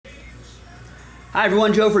Hi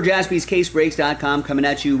everyone, Joe for JaspysCaseBreaks.com coming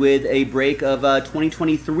at you with a break of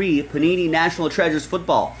 2023 Panini National Treasures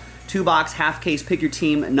Football. 2-box half case, pick your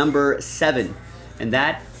team number 7. And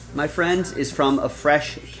that, my friends, is from a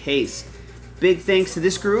fresh case. Big thanks to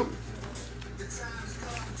this group.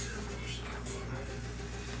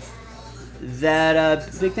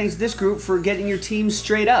 Big thanks to this group for getting your team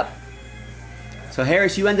straight up. So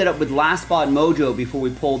Harris, you ended up with last spot mojo before we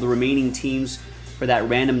pulled the remaining teams for that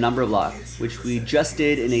random number block, which we just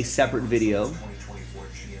did in a separate video.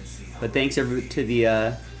 But thanks to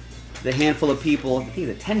the handful of people, I think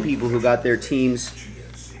the 10 people who got their teams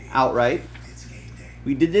outright.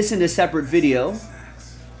 We did this in a separate video.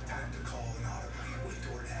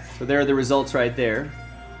 So there are the results right there.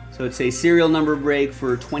 So it's a serial number break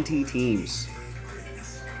for 20 teams.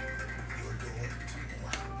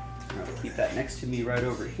 I'll keep that next to me right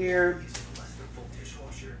over here.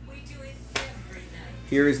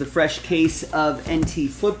 Here is the fresh case of NT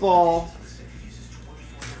football.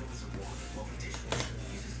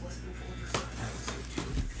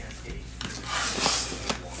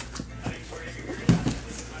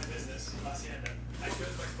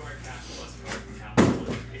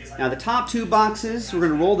 Now the top 2 boxes, we're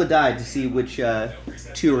going to roll the die to see which 2 we're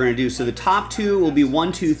going to do. So the top 2 will be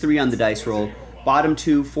 1, 2, 3 on the dice roll. Bottom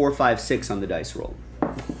 2, 4, 5, 6 on the dice roll.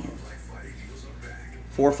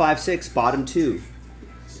 4, 5, 6, bottom 2.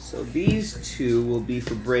 So these 2 will be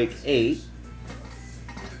for break 8.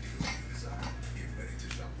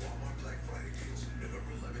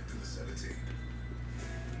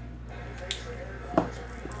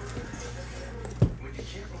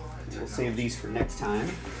 We'll save these for next time.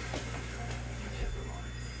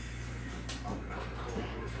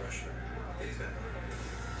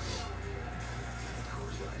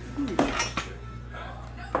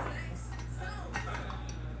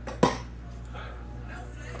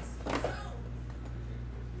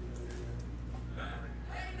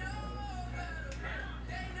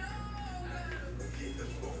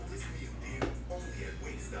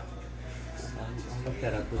 I'll look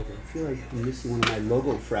that up later. I feel like I'm missing one of my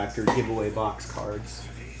Logo Fractor giveaway box cards.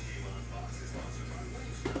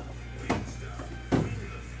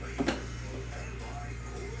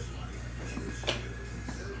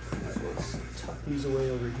 Let's tuck these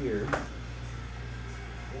away over here.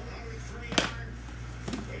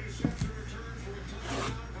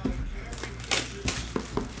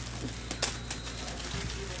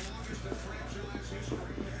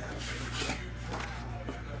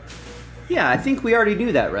 Yeah, I think we already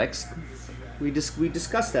knew that, Rex. We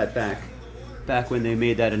discussed that back when they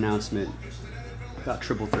made that announcement about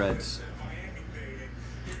triple threads.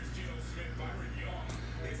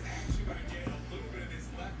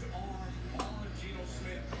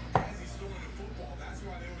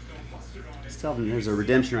 There's a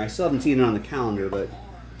redemption. I still haven't seen it on the calendar, but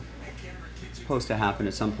it's supposed to happen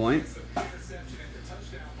at some point.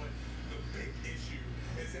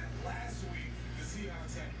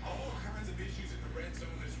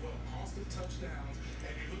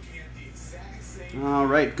 All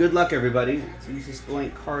right, good luck, everybody. Let's use this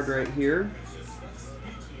blank card right here.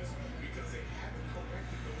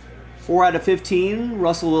 4 out of 15,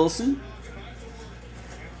 Russell Wilson.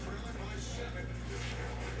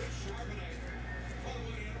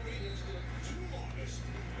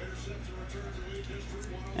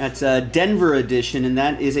 That's a Denver edition, and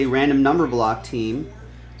that is a random number block team.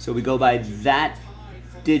 So we go by that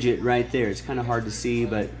digit right there. It's kind of hard to see,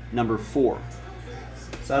 but number 4.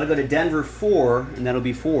 So that'll go to Denver 4, and that'll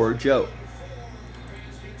be for Joe.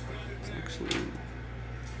 It's actually...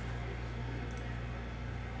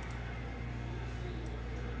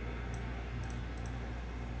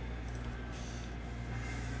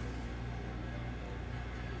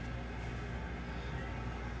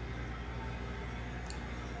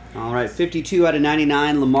 All right, 52 out of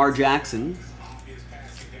 99, Lamar Jackson.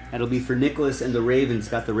 That'll be for Nicholas and the Ravens.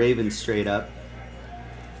 Got the Ravens straight up.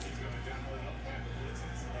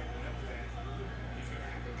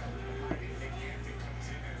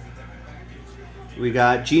 We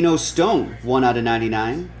got Geno Stone, 1 out of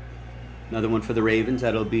 99. Another one for the Ravens.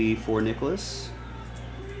 That'll be for Nicholas.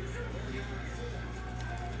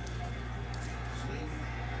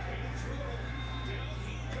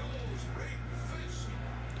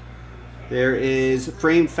 There is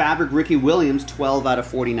Frame Fabric Ricky Williams, 12 out of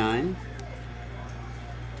 49.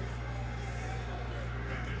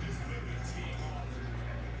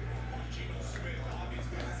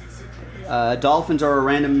 Dolphins are a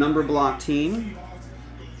random number block team.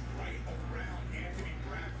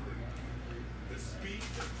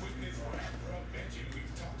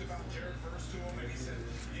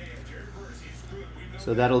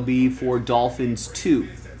 So that'll be for Dolphins 2.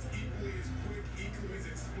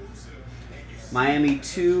 Miami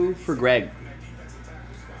 2 for Greg.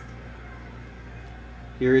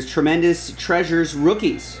 Here is Tremendous Treasures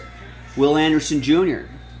Rookies. Will Anderson Jr.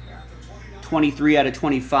 23 out of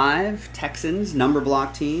 25. Texans, number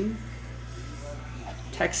block team.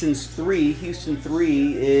 Texans 3, Houston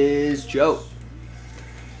 3 is Joe.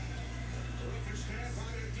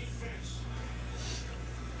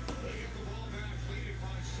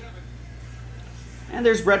 And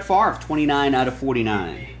there's Brett Favre, 29 out of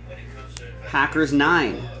 49. Packers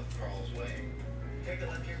 9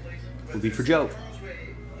 will be for Joe.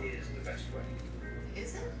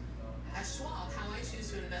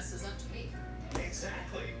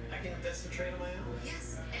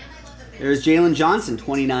 There's Jalen Johnson,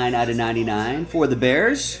 29 out of 99 for the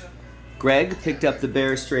Bears. Greg picked up the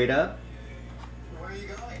Bears straight up.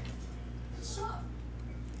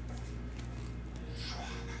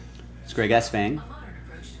 It's Greg Esfang.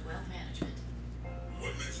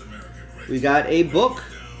 We got a book.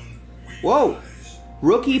 Whoa.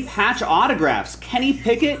 Rookie patch autographs. Kenny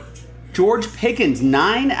Pickett, George Pickens,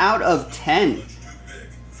 9 out of 10.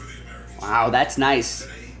 Wow, that's nice.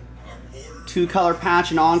 2-color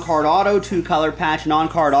patch and on-card auto, 2-color patch and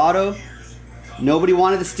on-card auto. Nobody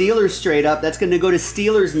wanted the Steelers straight up. That's going to go to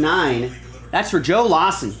Steelers 9. That's for Joe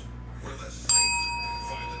Lawson.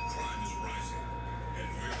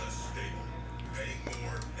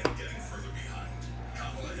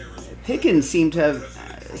 Pickens seemed to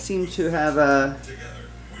have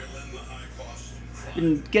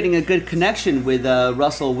been getting a good connection with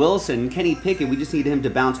Russell Wilson. Kenny Pickett, we just need him to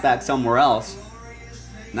bounce back somewhere else.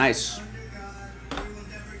 Nice.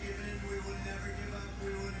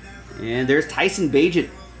 And there's Tyson Bagent,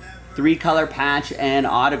 3-color patch and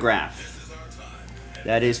autograph.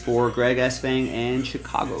 That is for Greg Esfang and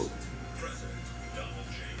Chicago.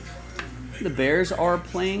 The Bears are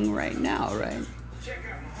playing right now, right?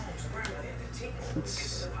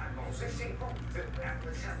 Let's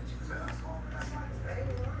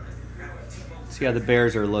see how the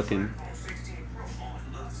Bears are looking.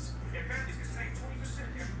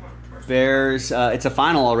 Bears, it's a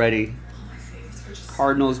final already.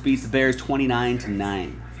 Cardinals beat the Bears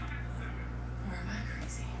 29-9.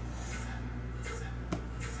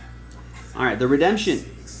 All right, the redemption.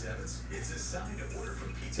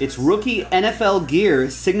 It's rookie NFL gear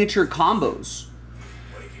signature combos.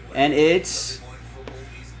 And it's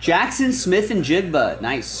Jackson Smith and Jigba.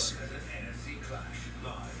 Nice.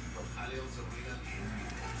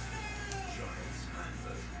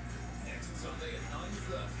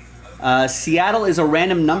 Seattle is a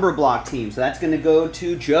random number block team, so that's going to go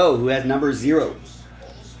to Joe, who has number 0.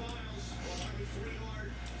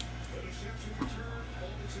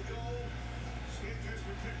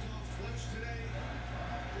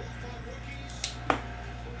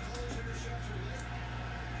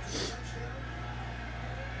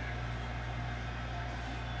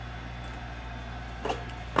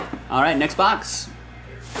 All right, next box.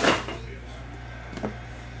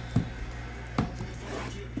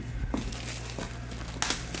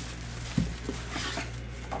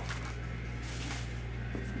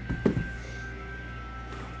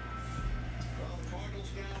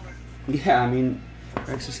 Yeah, I mean,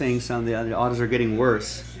 Rex is saying some of the other autos are getting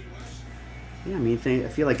worse. Yeah, I mean, I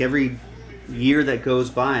feel like every year that goes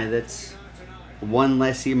by, that's one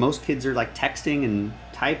less year. Most kids are like texting and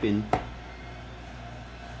typing.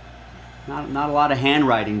 Not a lot of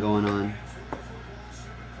handwriting going on.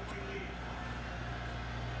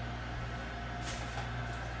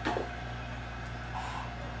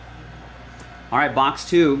 All right, box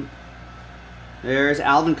 2. There's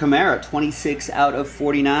Alvin Kamara, 26 out of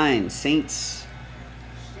 49. Saints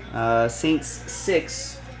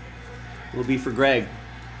 6 will be for Greg.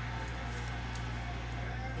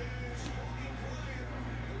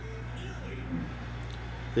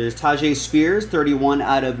 There's Tajay Spears, 31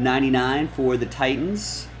 out of 99 for the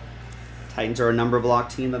Titans. Titans are a number block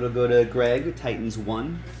team that'll go to Greg. Titans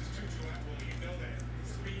 1.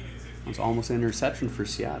 That's almost an interception for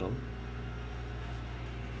Seattle.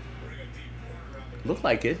 Looked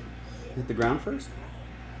like it. Hit the ground first.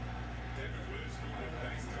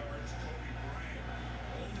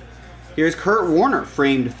 Here's Kurt Warner,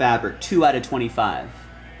 framed fabric, 2 out of 25.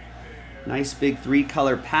 Nice big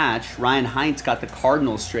 3-color patch. Ryan Hines got the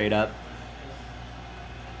Cardinals straight up.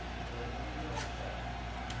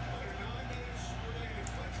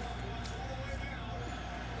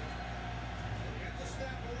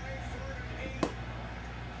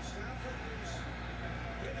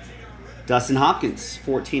 Dustin Hopkins,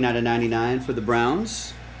 14 out of 99 for the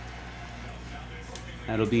Browns.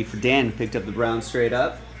 That'll be for Dan, picked up the brown straight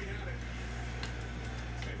up.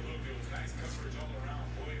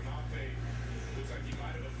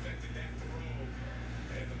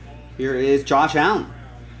 Here is Josh Allen,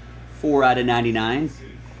 4 out of 99.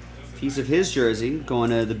 Piece of his jersey going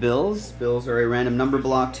to the Bills. Bills are a random number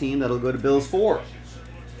block team. That'll go to Bills 4.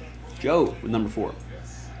 Joe with number 4.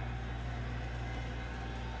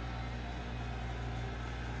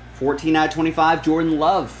 14 out of 25, Jordan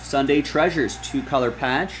Love, Sunday Treasures, 2-color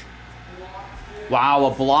patch. Wow,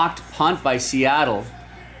 a blocked punt by Seattle.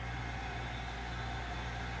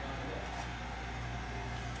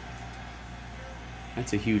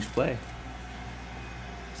 That's a huge play.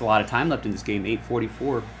 There's a lot of time left in this game,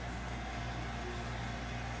 8:44.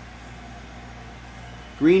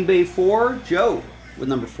 Green Bay 4, Joe with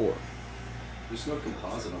number 4. There's no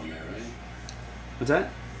composite on there, right? What's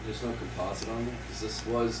that? There's no composite on there? Because this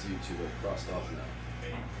was YouTube, but crossed off now.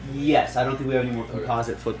 Yes, I don't think we have any more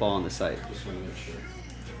composite football on the site. Just want to make sure.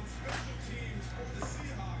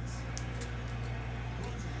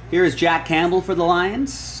 Here is Jack Campbell for the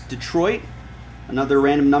Lions. Detroit, another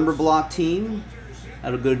random number block team.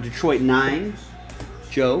 That'll go to Detroit 9.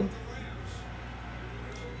 Joe.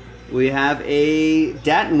 We have a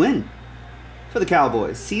DAT NGUYEN for the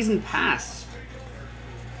Cowboys. Season pass.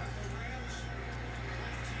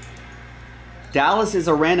 Dallas is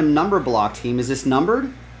a random number block team. Is this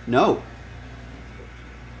numbered? No.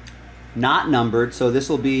 Not numbered, so this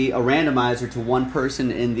will be a randomizer to one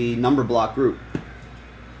person in the number block group.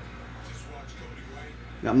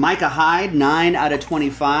 Got Micah Hyde, 9 out of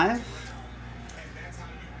 25.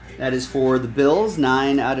 That is for the Bills,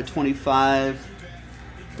 9 out of 25.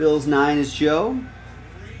 Bills 9 is Joe.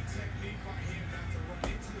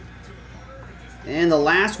 And the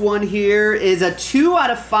last one here is a 2 out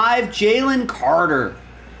of 5 Jalen Carter.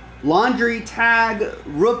 Laundry tag,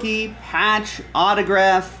 rookie, patch,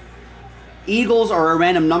 autograph. Eagles are a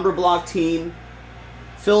random number block team.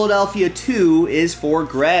 Philadelphia 2 is for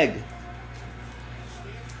Greg.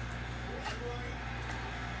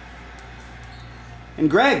 And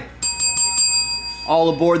Greg, all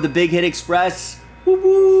aboard the Big Hit Express. Woo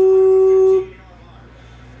woo.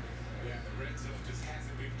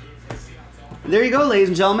 There you go, ladies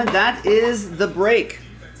and gentlemen. That is the break.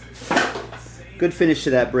 Good finish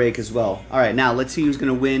to that break as well. All right, now let's see who's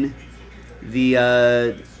going to win the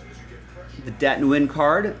DAT NGUYEN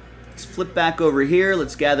card. Let's flip back over here.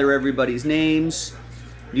 Let's gather everybody's names.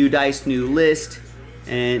 New dice, new list,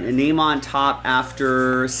 and a name on top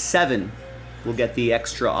after 7. We'll get the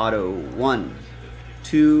extra auto. 1,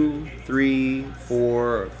 2, 3,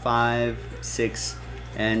 4, 5, 6,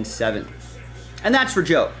 and 7. And that's for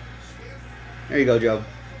Joe. There you go, Joe.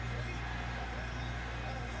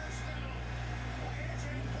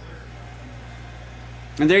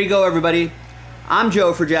 And there you go, everybody. I'm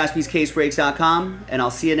Joe for JaspysCaseBreaks.com, and I'll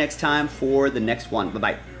see you next time for the next one.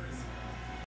 Bye-bye.